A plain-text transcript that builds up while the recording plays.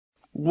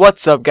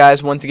What's up,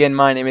 guys? Once again,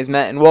 my name is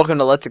Matt, and welcome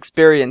to Let's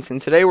Experience. And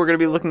today we're going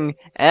to be looking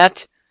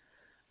at,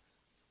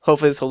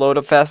 hopefully this will load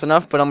up fast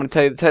enough, but I'm going to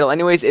tell you the title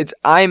anyways. It's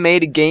I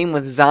Made a Game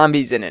with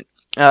Zombies in It.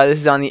 This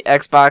is on the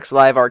Xbox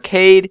Live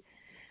Arcade.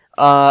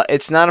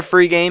 It's not a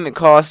free game. It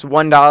costs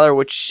 $1,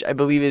 which I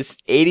believe is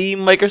 80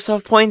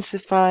 Microsoft points,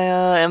 if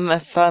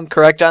I'm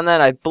correct on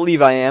that. I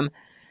believe I am.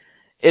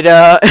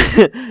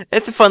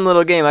 It's a fun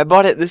little game. I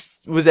bought it.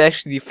 This was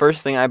actually the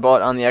first thing I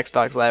bought on the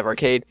Xbox Live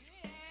Arcade.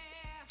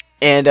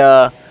 And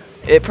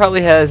it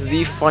probably has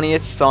the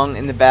funniest song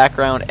in the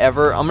background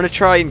ever. I'm gonna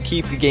try and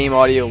keep the game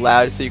audio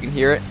loud so you can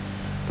hear it.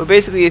 But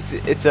basically,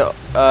 it's a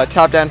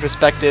top-down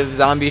perspective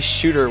zombie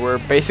shooter where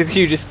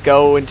basically you just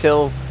go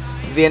until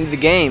the end of the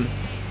game,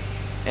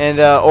 and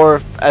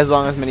or as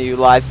long as many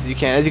lives as you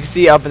can. As you can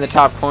see up in the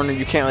top corner,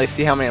 you can't really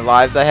see how many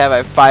lives I have. I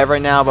have 5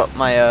 right now, but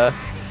my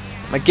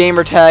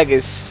gamer tag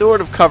is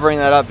sort of covering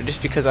that up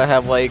just because I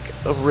have like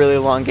a really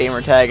long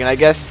gamer tag, and I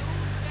guess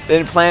they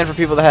didn't plan for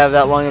people to have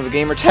that long of a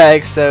gamer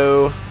tag,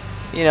 so,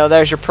 you know,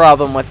 there's your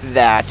problem with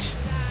that.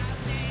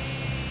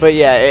 But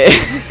yeah,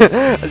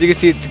 as you can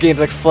see, the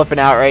game's like flipping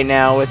out right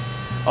now with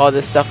all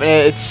this stuff, and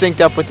it's synced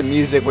up with the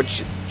music,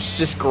 which is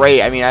just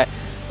great. I mean,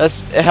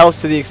 it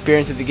helps to the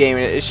experience of the game,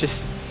 and it's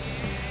just,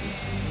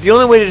 the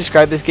only way to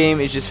describe this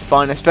game is just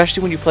fun,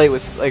 especially when you play it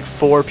with like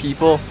 4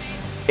 people.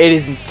 It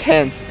is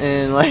intense,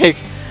 and like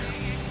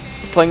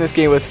playing this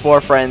game with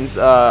 4 friends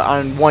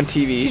on one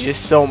TV is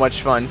just so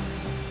much fun.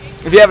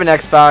 If you have an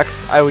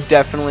Xbox, I would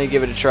definitely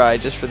give it a try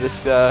just for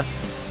this.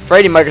 For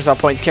 80 Microsoft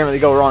points, can't really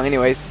go wrong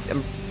anyways.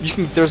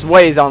 There's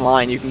ways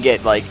online you can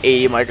get like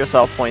 80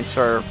 Microsoft points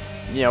for,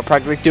 you know,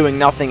 practically doing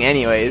nothing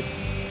anyways.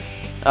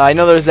 I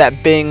know there's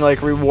that Bing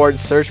like reward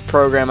search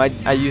program.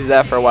 I used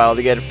that for a while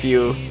to get a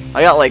few.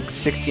 I got like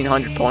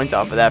 1,600 points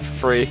off of that for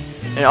free.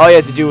 And all you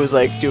had to do was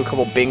like do a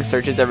couple Bing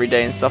searches every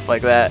day and stuff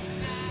like that.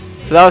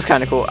 So that was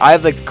kind of cool. I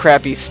have like the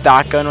crappy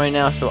stock gun right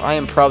now, so I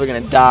am probably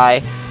gonna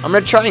die. I'm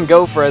gonna try and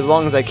go for as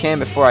long as I can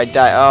before I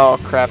die. Oh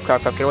crap!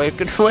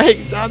 Get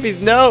away, zombies!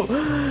 No,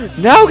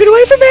 get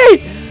away from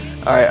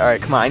me! All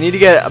right, come on. I need to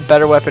get a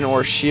better weapon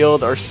or a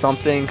shield or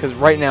something, because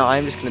right now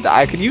I'm just gonna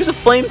die. I could use a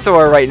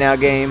flamethrower right now,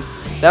 game.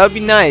 That would be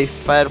nice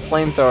if I had a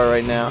flamethrower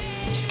right now.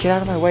 Just get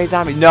out of my way,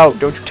 zombies! No,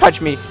 don't you touch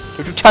me!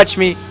 Don't you touch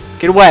me!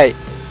 Get away!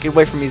 Get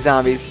away from me,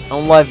 zombies! I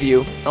don't love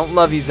you. I don't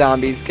love you,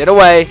 zombies. Get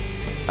away!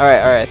 All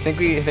right. I think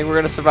we're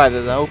gonna survive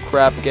this. Oh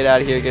crap! Get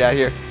out of here! Get out of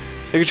here!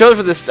 The controllers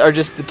for this are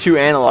just the 2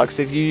 analog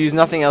sticks. You use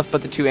nothing else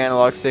but the 2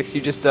 analog sticks.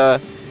 You just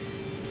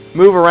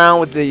move around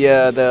with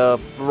the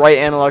right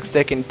analog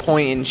stick and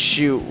point and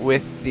shoot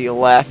with the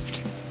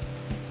left.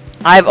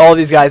 I have all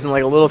these guys in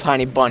like a little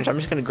tiny bunch. I'm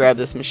just gonna grab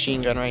this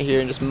machine gun right here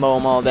and just mow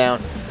them all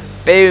down.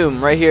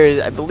 Boom! Right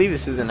here. I believe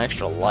this is an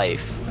extra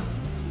life.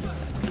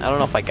 I don't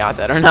know if I got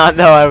that or not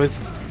though. I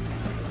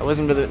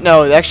wasn't really.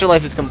 No, the extra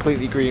life is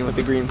completely green with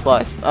the green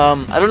plus.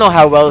 I don't know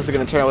how well this is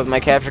gonna turn out with my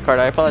capture card.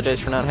 I apologize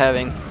for not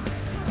having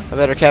a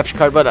better capture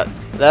card, but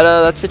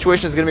that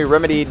situation is going to be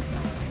remedied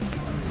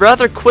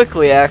rather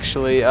quickly,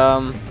 actually.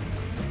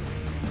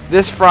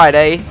 This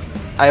Friday,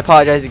 I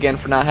apologize again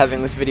for not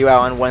having this video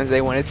out on Wednesday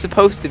when it's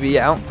supposed to be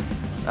out,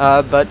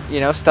 but,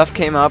 you know, stuff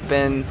came up,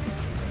 and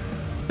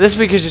this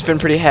week has just been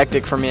pretty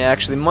hectic for me,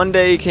 actually.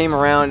 Monday came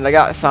around, and I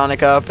got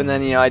Sonic up, and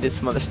then, you know, I did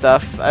some other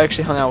stuff. I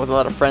actually hung out with a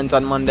lot of friends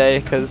on Monday,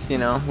 because, you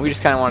know, we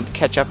just kind of wanted to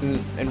catch up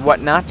and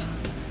whatnot.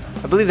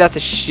 I believe that's a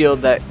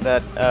shield that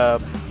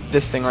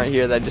this thing right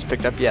here that I just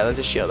picked up. Yeah, that's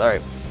a shield.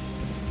 Alright.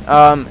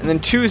 And then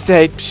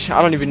Tuesday, I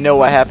don't even know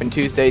what happened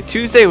Tuesday.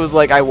 Tuesday was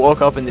like I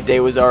woke up and the day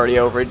was already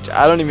over.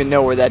 I don't even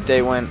know where that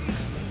day went.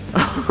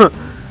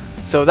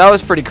 So that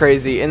was pretty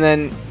crazy. And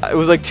then it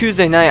was like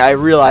Tuesday night I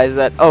realized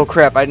that, oh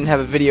crap, I didn't have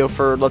a video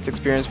for Let's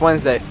Experience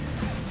Wednesday.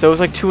 So it was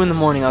like 2 in the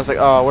morning. I was like,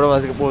 oh, what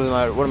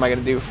am I going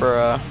to do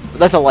for,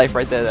 that's a life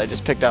right there that I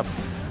just picked up.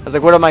 I was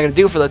like, what am I going to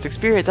do for Let's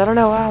Experience? I don't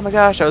know. Oh my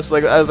gosh. I was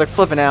like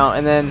flipping out,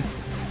 and then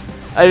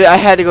I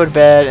had to go to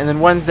bed, and then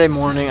Wednesday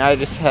morning I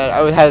was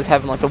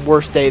having like the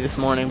worst day this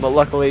morning, but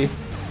luckily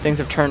things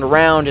have turned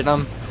around and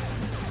I'm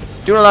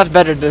doing a lot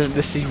better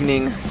this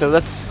evening, so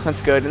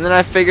that's good. And then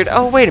I figured,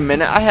 oh wait a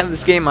minute, I have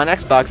this game on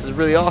Xbox, it's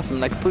really awesome,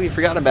 and I completely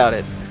forgot about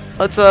it.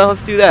 Let's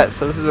do that.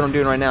 So this is what I'm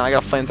doing right now. I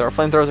got a flamethrower.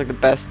 Flamethrower is like the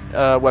best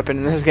weapon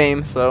in this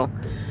game, so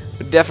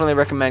would definitely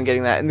recommend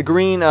getting that. And the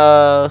green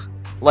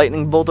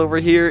lightning bolt over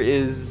here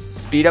is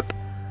speed up.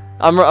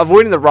 I'm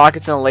avoiding the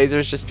rockets and the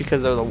lasers just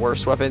because they're the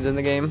worst weapons in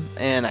the game,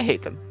 and I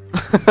hate them.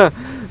 They're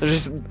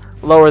just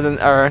lower than,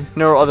 or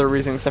no other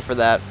reason except for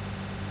that.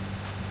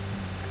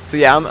 So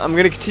yeah, I'm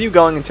gonna continue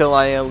going until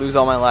I lose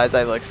all my lives. I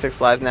have like 6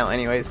 lives now,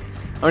 anyways.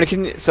 I'm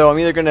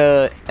either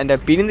gonna end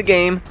up beating the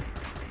game,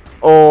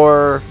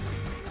 or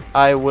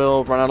I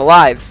will run out of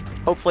lives.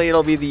 Hopefully,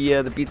 it'll be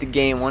the beat the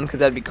game one, because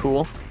that'd be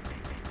cool.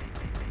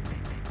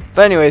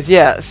 But anyways,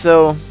 yeah.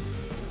 So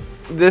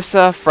this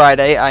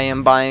Friday, I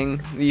am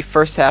buying the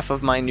first half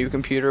of my new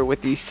computer,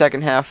 with the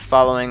second half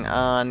following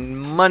on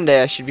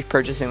Monday. I should be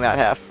purchasing that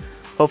half.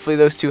 Hopefully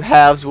those 2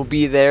 halves will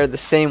be there the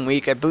same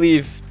week. I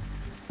believe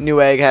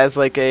Newegg has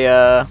like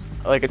a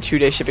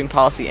 2-day shipping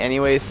policy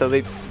anyway, so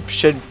they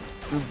should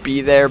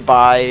be there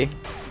by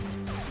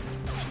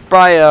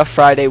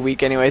Friday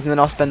week anyways, and then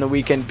I'll spend the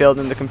weekend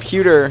building the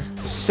computer.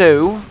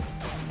 So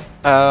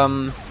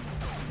I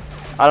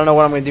don't know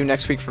what I'm gonna do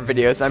next week for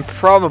videos. I'm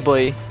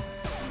probably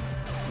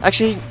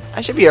actually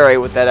I should be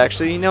alright with that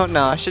actually. You know,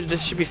 no, I should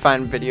be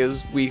fine with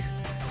videos weeks.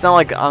 It's not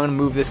like I'm gonna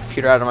move this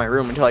computer out of my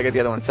room until I get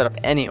the other one set up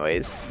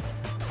anyways.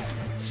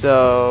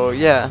 So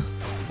yeah,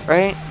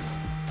 right?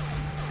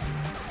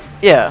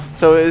 Yeah,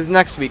 so it is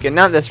next weekend,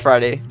 not this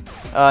Friday.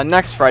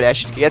 Next Friday I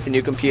should get the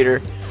new computer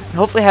and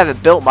hopefully have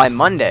it built by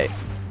Monday.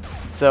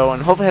 So,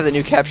 and hopefully have the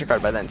new capture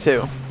card by then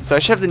too. So I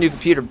should have the new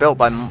computer built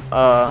by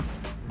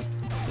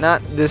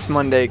not this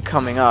Monday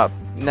coming up,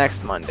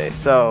 next Monday.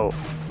 So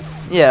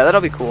yeah,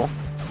 that'll be cool.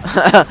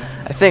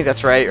 I think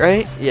that's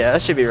right? Yeah,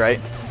 that should be right.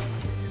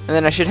 And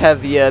then I should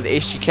have the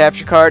HD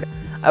capture card.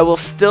 I will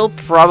still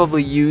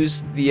probably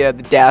use the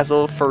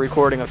Dazzle for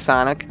recording of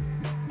Sonic,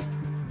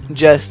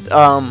 just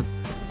so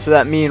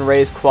that me and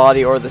Ray's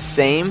quality are the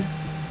same.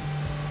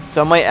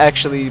 So I might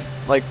actually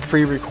like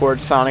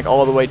pre-record Sonic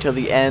all the way till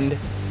the end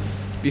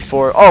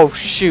before. Oh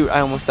shoot! I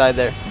almost died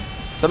there.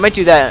 So I might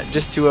do that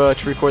just to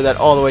record that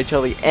all the way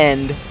till the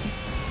end.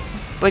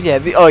 But yeah,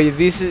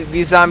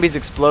 these zombies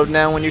explode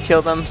now when you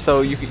kill them,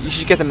 so you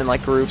should get them in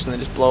like groups and then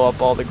just blow up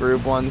all the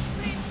group ones.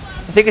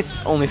 I think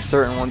it's only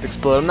certain ones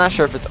explode. I'm not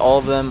sure if it's all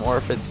of them or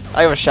if it's...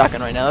 I have a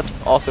shotgun right now.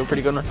 That's also a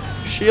pretty good one.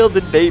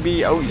 Shielded,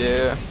 baby. Oh,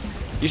 yeah.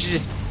 You should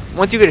just...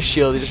 Once you get a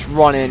shield, you just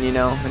run in, you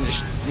know, and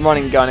just run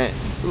and gun it.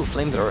 Ooh,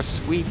 flamethrower.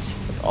 Sweet.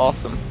 That's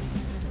awesome.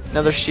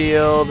 Another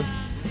shield.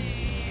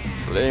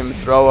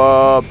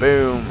 Flamethrower.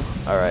 Boom.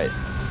 Alright.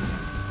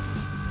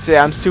 So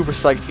yeah, I'm super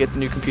psyched to get the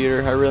new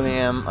computer. I really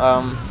am.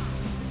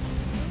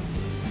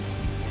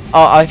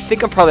 I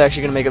think I'm probably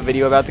actually going to make a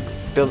video about the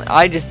building.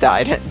 I just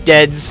died.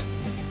 Deads.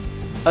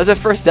 That was my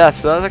first death,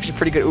 so that was actually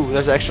pretty good. Ooh,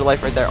 there's extra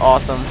life right there.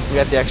 Awesome. We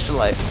got the extra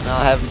life. Now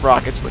I have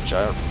rockets, which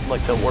are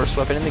like the worst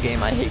weapon in the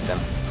game. I hate them.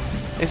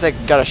 At least I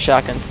got a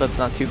shotgun, so that's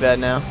not too bad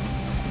now.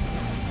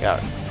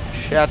 Got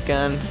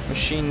shotgun,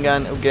 machine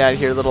gun. Oh, get out of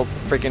here, little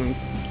freaking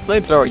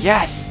flamethrower.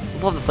 Yes!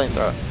 Love the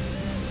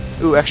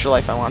flamethrower. Ooh, extra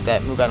life. I want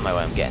that. Move out of my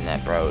way. I'm getting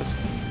that, bros.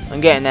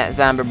 I'm getting that,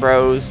 zombie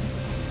bros.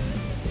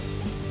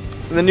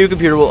 The new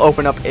computer will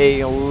open up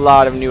a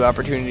lot of new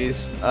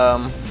opportunities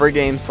for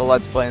games to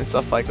Let's Play and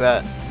stuff like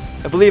that.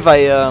 I believe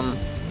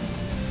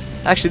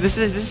actually this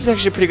is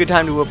actually a pretty good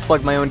time to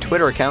plug my own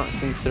Twitter account,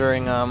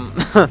 considering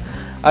I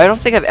don't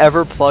think I've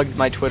ever plugged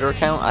my Twitter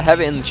account. I have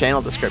it in the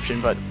channel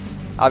description, but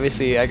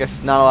obviously I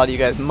guess not a lot of you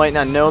guys might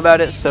not know about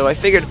it, so I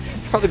figured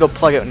I'd probably go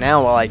plug it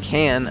now while I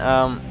can.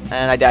 And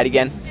I died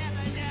again.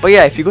 But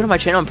yeah, if you go to my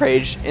channel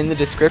page, in the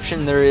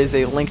description there is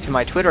a link to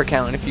my Twitter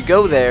account, and if you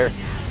go there,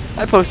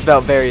 I post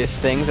about various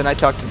things and I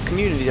talk to the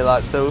community a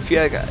lot. So if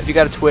you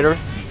got a Twitter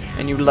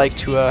and you would like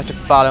to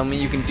follow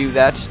me, you can do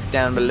that just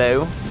down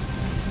below.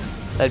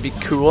 That'd be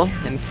cool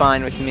and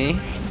fine with me.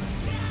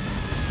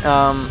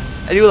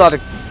 I do a lot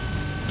of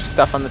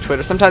stuff on the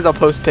Twitter. Sometimes I'll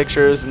post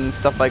pictures and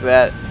stuff like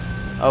that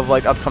of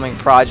like upcoming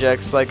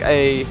projects. Like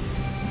I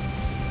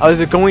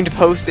was going to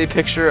post a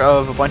picture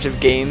of a bunch of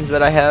games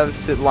that I have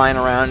lying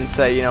around and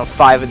say, you know,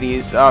 5 of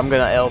these I'm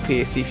gonna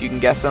LP, see if you can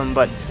guess them.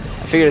 But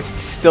I figured it's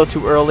still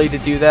too early to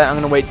do that. I'm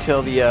gonna wait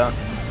till the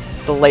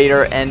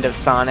later end of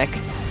Sonic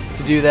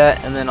to do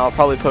that, and then I'll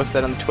probably post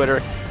that on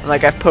Twitter. And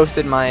like I've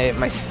posted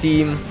my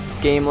Steam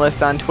game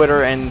list on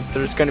Twitter, and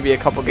there's going to be a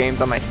couple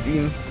games on my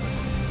Steam.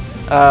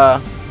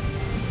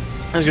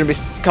 There's going to be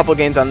a couple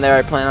games on there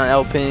I plan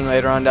on LPing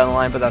later on down the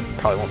line, but that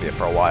probably won't be it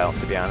for a while,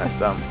 to be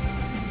honest.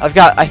 I've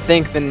got, I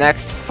think, the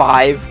next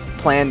 5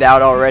 planned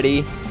out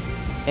already,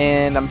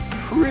 and I'm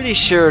pretty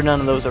sure none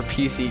of those are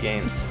PC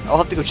games. I'll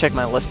have to go check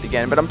my list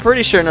again, but I'm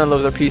pretty sure none of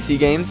those are PC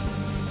games.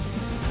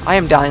 I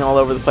am dying all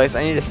over the place.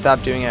 I need to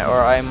stop doing it,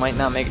 or I might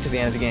not make it to the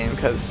end of the game,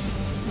 because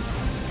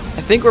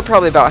I think we're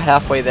probably about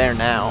halfway there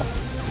now.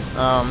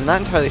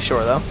 Not entirely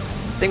sure, though.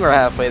 I think we're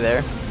halfway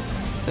there.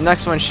 The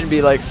next one should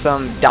be like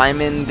some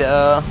diamond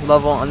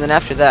level, and then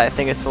after that, I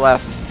think it's the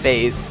last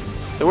phase.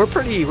 So we're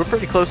pretty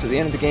close to the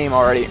end of the game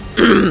already.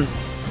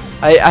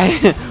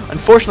 I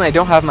unfortunately I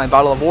don't have my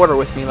bottle of water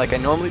with me like I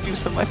normally do,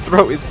 so my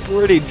throat is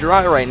pretty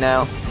dry right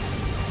now,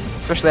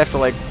 especially after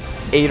like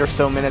 8 or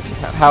so minutes,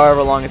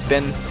 however long it's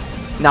been.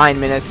 9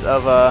 minutes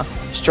of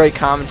straight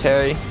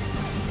commentary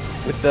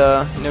with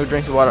no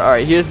drinks of water.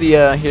 Alright, here's the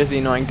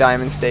annoying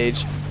diamond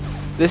stage.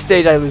 This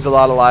stage I lose a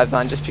lot of lives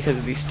on just because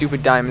of these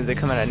stupid diamonds that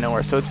come out of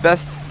nowhere. So it's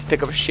best to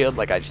pick up a shield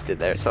like I just did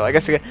there. So I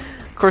guess, of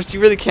course,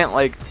 you really can't,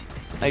 like,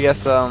 I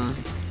guess,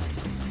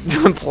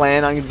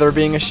 plan on there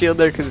being a shield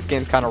there because this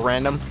game's kind of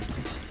random.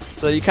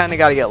 So you kind of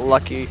got to get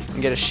lucky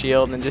and get a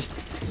shield, and just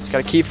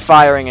got to keep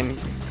firing and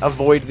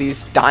avoid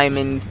these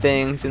diamond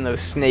things and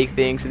those snake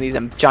things and these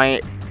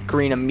giant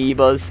green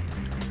amoebas.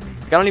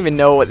 I don't even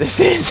know what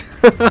this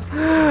is.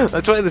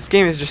 That's why this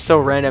game is just so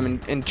random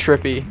and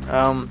trippy.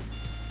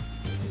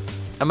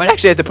 I might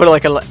actually have to put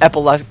like an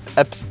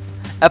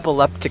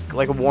epileptic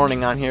like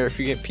warning on here if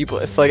you get people,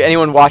 if like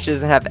anyone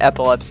watches and have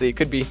epilepsy. It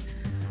could be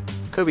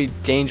Could be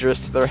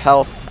dangerous to their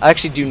health. I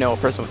actually do know a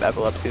person with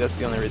epilepsy. That's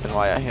the only reason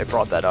why I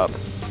brought that up.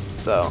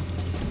 So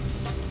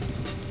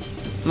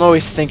I'm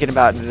always thinking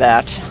about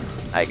that,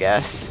 I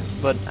guess.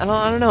 But I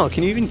don't know.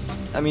 Can you even?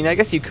 I mean, I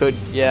guess you could.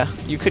 Yeah,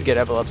 you could get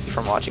epilepsy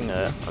from watching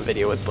a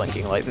video with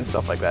blinking lights and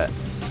stuff like that.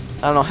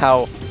 I don't know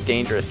how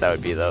dangerous that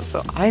would be though.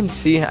 So I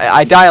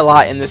die a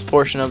lot in this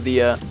portion of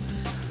the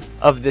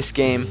of this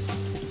game.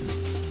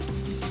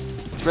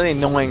 It's really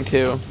annoying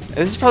too. And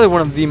this is probably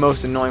one of the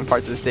most annoying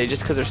parts of the stage,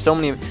 just because there's so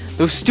many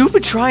those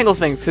stupid triangle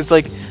things. Because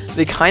like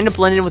they kind of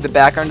blend in with the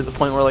background to the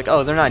point where like,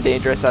 oh, they're not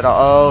dangerous at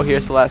all. Oh,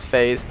 here's the last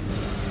phase.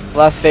 The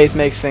last phase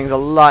makes things a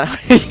lot.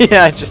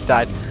 Yeah, I just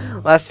died.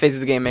 Last phase of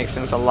the game makes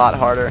things a lot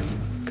harder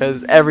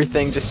because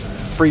everything just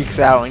freaks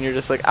out and you're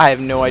just like, I have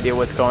no idea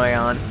what's going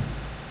on.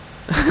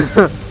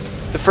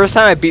 The first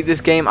time I beat this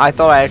game, I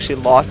thought I actually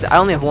lost it. I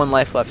only have 1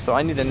 life left, so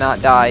I need to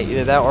not die,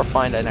 either that or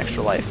find an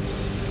extra life.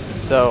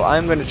 So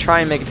I'm going to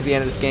try and make it to the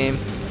end of this game.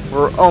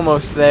 We're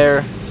almost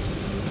there.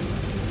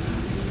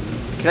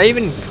 Can I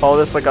even call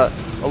this like a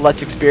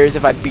Let's Experience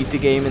if I beat the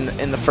game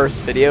in the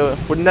first video?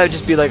 Wouldn't that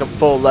just be like a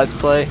full Let's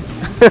Play?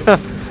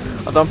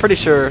 Although I'm pretty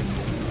sure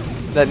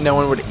that no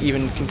one would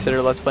even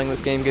consider Let's Playing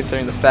this game,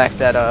 considering the fact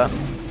that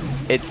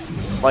it's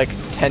like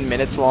 10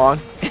 minutes long.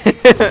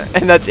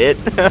 And that's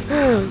it.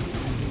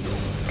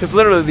 Because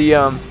literally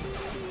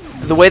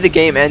the way the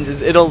game ends is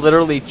it'll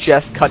literally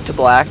just cut to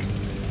black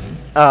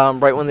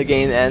right when the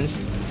game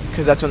ends,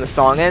 because that's when the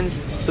song ends.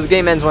 So the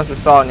game ends once the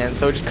song ends,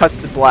 so it just cuts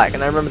to black.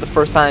 And I remember the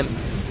first time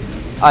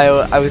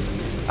I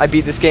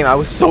beat this game, I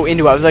was so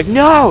into it. I was like,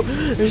 no,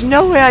 there's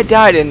no way I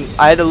died, and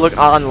I had to look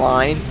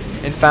online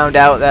and found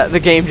out that the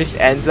game just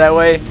ends that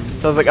way.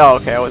 So I was like, oh,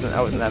 okay, I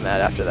wasn't that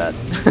mad after that.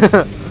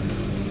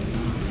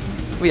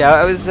 But yeah,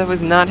 I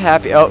was not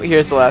happy. Oh,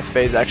 here's the last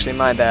phase. Actually,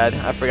 my bad.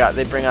 I forgot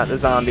they bring out the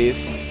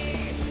zombies.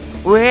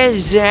 We're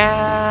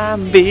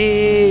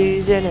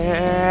zombies in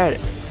it.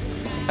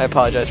 I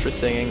apologize for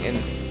singing in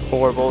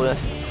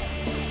horribleness.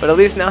 But at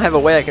least now I have a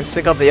way I can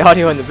sync up the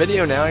audio in the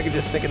video now. I can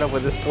just sync it up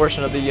with this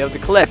portion of the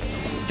clip.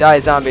 Die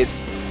zombies.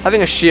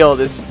 Having a shield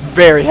is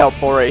very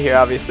helpful right here,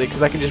 obviously,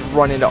 because I can just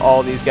run into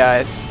all these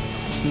guys.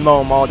 Just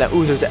mow them all down.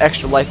 Ooh, there's an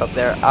extra life up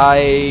there.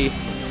 I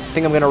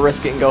think I'm going to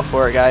risk it and go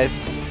for it,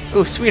 guys.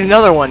 Ooh, sweet,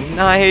 another one.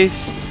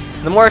 Nice.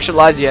 The more extra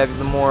lives you have,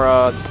 the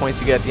more points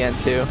you get at the end,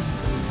 too.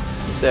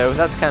 So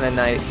that's kind of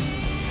nice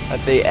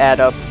that they add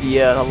up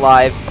the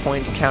live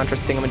point counter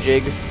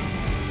thingamajigs.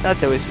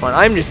 That's always fun.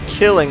 I'm just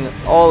killing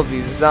all of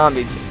these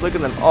zombies. Just look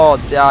at them all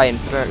die and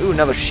burn. Ooh,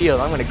 another shield.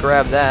 I'm going to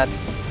grab that.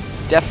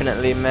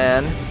 Definitely,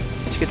 man.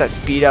 Should get that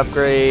speed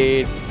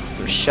upgrade.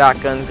 Some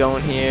shotguns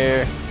going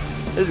here.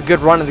 This is a good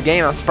run of the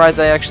game. I'm surprised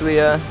I actually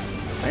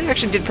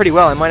did pretty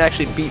well. I might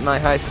actually beat my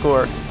high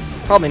score.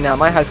 Probably not.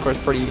 My high score is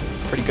pretty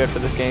good for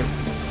this game.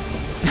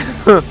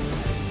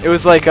 It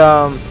was like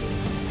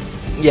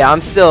yeah,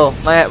 I'm still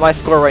my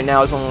score right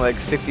now is only like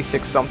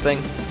 66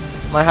 something.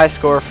 My high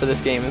score for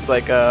this game is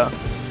like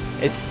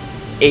it's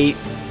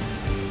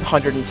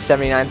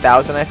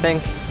 879,000, I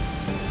think.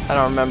 I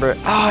don't remember.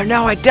 Oh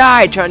no, I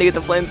died trying to get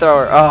the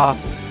flamethrower. Oh,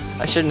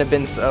 I shouldn't have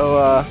been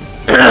so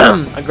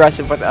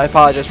aggressive with it. I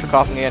apologize for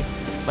coughing again.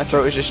 My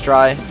throat is just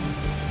dry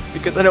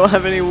because I don't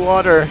have any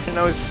water, and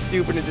I was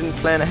stupid and didn't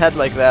plan ahead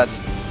like that.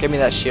 Give me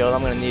that shield.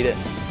 I'm gonna need it.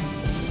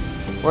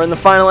 We're in the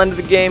final end of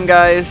the game,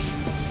 guys.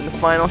 In the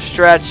final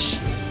stretch.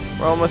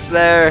 We're almost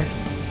there.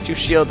 There's 2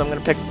 shields. I'm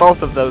gonna pick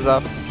both of those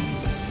up.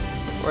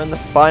 We're in the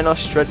final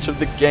stretch of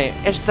the game.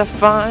 It's the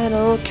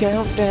final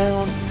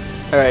countdown.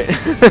 Alright.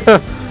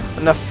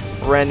 Enough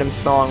random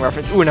song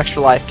reference. Ooh, an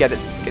extra life. Get it.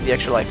 Get the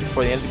extra life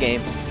before the end of the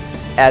game.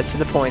 Adds to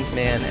the points,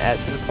 man.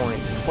 Adds to the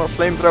points. More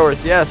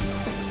flamethrowers, yes.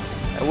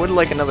 I would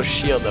like another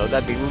shield, though.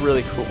 That'd be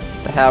really cool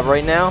to have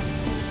right now.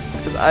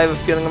 Because I have a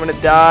feeling I'm going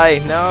to die.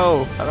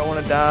 No, I don't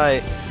want to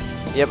die.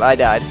 Yep, I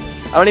died.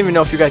 I don't even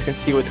know if you guys can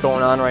see what's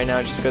going on right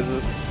now, just because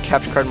the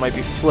capture card might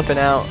be flipping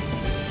out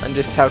on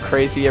just how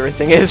crazy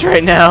everything is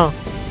right now.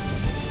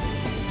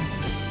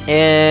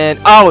 And,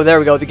 oh, there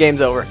we go. The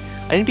game's over.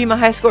 I didn't beat my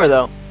high score,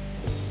 though.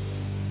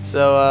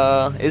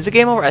 So, is the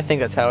game over? I think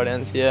that's how it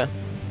ends, yeah.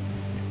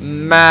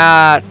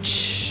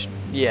 Match.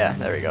 Yeah,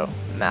 there we go.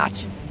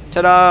 Match.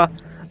 Ta-da!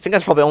 I think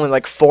that's probably only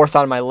like 4th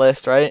on my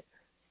list, right?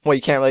 Well,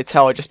 you can't really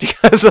tell just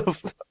because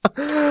of...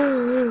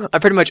 I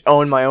pretty much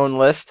own my own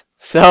list.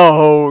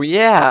 So,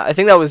 yeah, I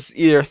think that was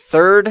either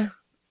 3rd.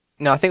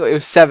 No, I think it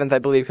was 7th, I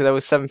believe, because that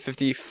was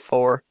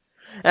 754.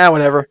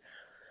 Whatever.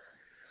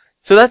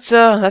 So that's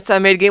I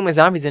made a game with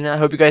zombies in it. I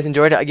hope you guys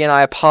enjoyed it. Again,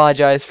 I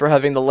apologize for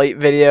having the late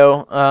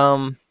video.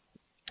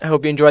 I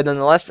hope you enjoyed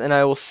nonetheless, and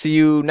I will see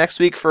you next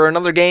week for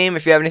another game.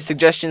 If you have any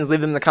suggestions,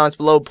 leave them in the comments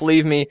below.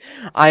 Believe me,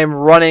 I am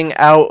running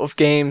out of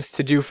games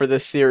to do for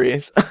this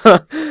series.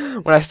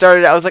 When I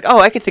started, I was like, oh,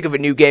 I can think of a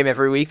new game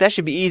every week. That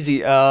should be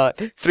easy.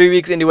 3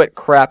 weeks into it,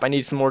 crap, I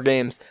need some more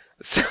games.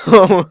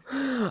 So,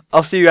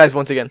 I'll see you guys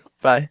once again.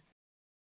 Bye.